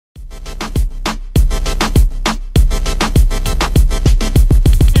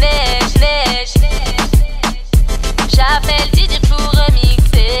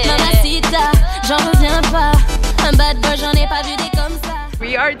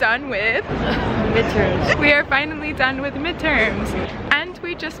we are done with midterms. We are finally done with midterms. And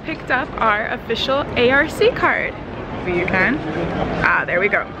we just picked up our official ARC card. You can. Ah, there we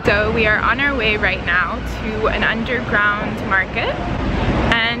go. So we are on our way right now to an underground market.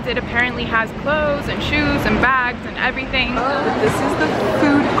 And it apparently has clothes and shoes and bags and everything. This is the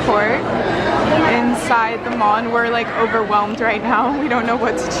food court inside the mall, and we're like overwhelmed right now. We don't know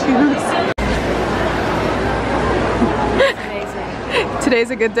what to choose.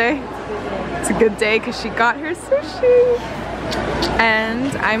 Today's a good day. It's a good day because she got her sushi.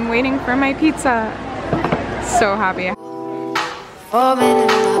 And I'm waiting for my pizza. So happy. 4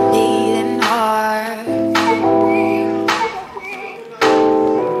 minutes of beating heart.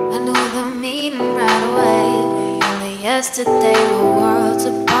 I knew the meaning right away. Only yesterday we're worlds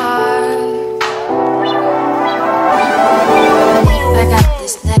apart. I got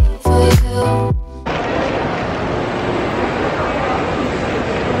this name for you.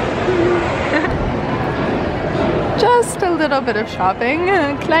 Just a little bit of shopping,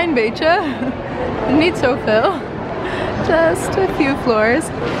 klein beetje, niet zoveel, just a few floors.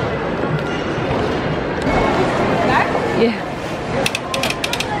 Yeah.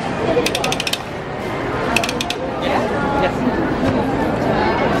 Yes.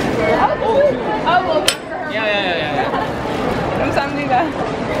 Oh, well, for her. Yeah. 감사합니다.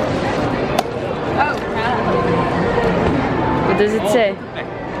 Oh, What does it say?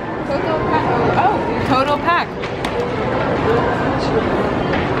 total pack. Oh, total pack.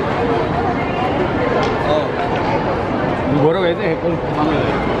 뭐라고 해야 돼?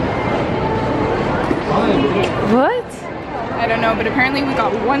 What? I don't know, but apparently we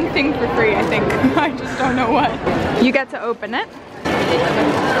got one thing for free, I think. I just don't know what. You get to open it.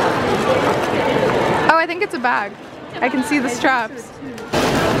 Oh, I think it's a bag. I can see the straps.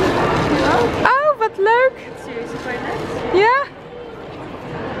 Oh, but look. Yeah.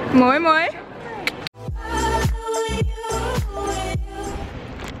 Mooi mooi.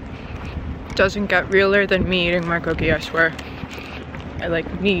 Doesn't get realer than me eating my cookie, I swear. I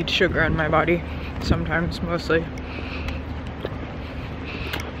like need sugar in my body. Sometimes, mostly.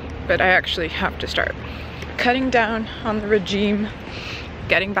 But I actually have to start cutting down on the regime,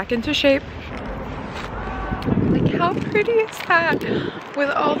 getting back into shape. Like, how pretty is that? With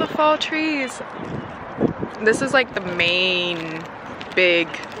all the fall trees. This is like the main big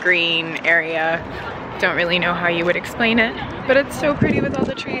green area. Don't really know how you would explain it, but it's so pretty with all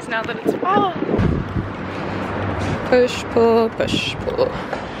the trees now that it's fall. Push, pull, push, pull.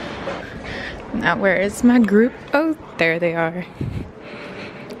 Now where is my group? Oh, there they are.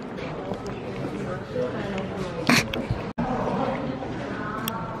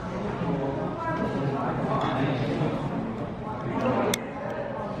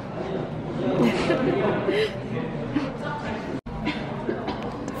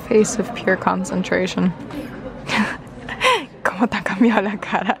 Face of pure concentration. Cómo te ha cambiado la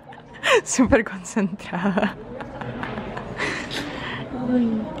cara. Súper concentrada.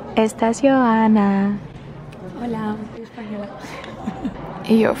 Esta es Joana. Hola, soy española.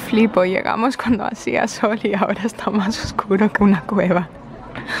 Y yo flipo, llegamos cuando hacía sol y ahora está más oscuro que una cueva.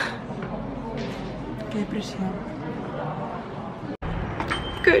 Qué depresión.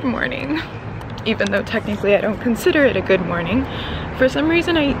 Good morning. Even though technically I don't consider it a good morning. For some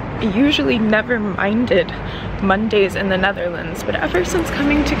reason I usually never minded Mondays in the Netherlands, but ever since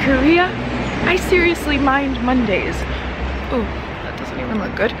coming to Korea, I seriously mind Mondays. Oh, that doesn't even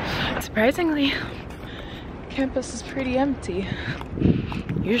look good. Surprisingly, campus is pretty empty.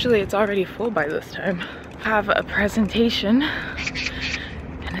 Usually it's already full by this time. I have a presentation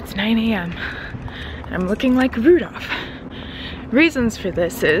and it's 9 AM and I'm looking like Rudolph. Reasons for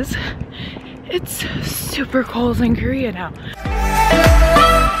this is it's super cold in Korea now.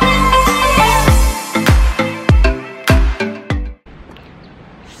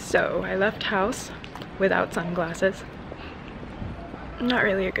 So I left house without sunglasses. Not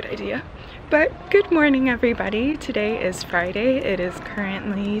really a good idea. But good morning everybody. Today is Friday. It is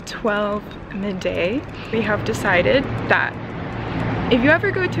currently 12 midday. We have decided that if you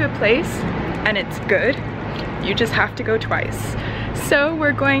ever go to a place and it's good, you just have to go twice. So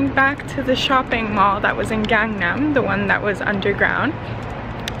we're going back to the shopping mall that was in Gangnam, the one that was underground.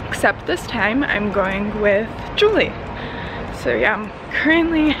 Except this time I'm going with Julie. So yeah, I'm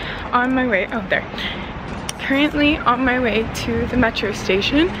currently on my way, oh there. Currently on my way to the metro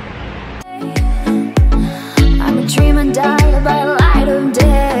station. I'm a dreamer died by the light of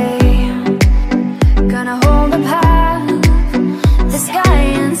day. Gonna hold the path, the sky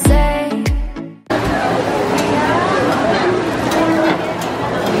and say.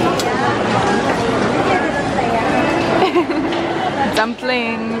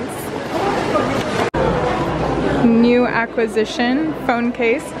 dumplings. New acquisition, phone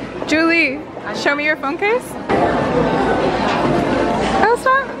case. Julie, show me your phone case. That's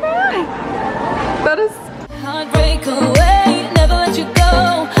not bad. That is. Heartbreak away, never let you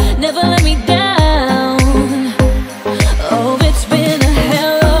go, never let me down. Oh, it's been a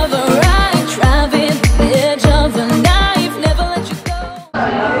hell of a ride, driving the edge of a knife, never let you go.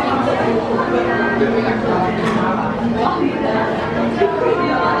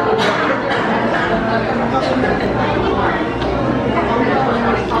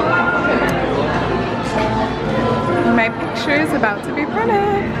 My picture is about to be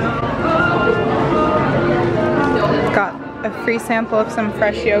printed. Got a free sample of some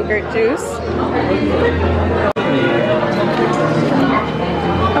fresh yogurt juice.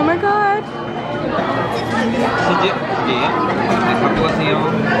 Oh my god!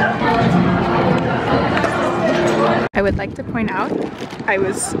 I would like to point out, I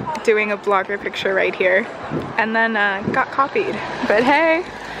was doing a blogger picture right here and then got copied. But hey,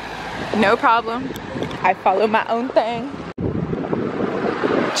 no problem. I follow my own thing.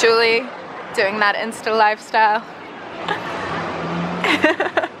 Julie, doing that Insta lifestyle.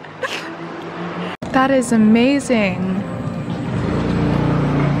 That is amazing.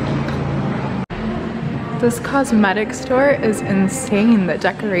 This cosmetic store is insane. The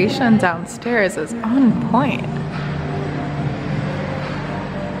decoration downstairs is on point.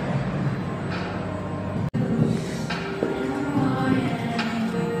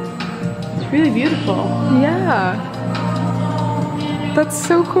 It's really beautiful. Yeah. That's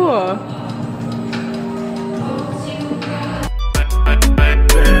so cool.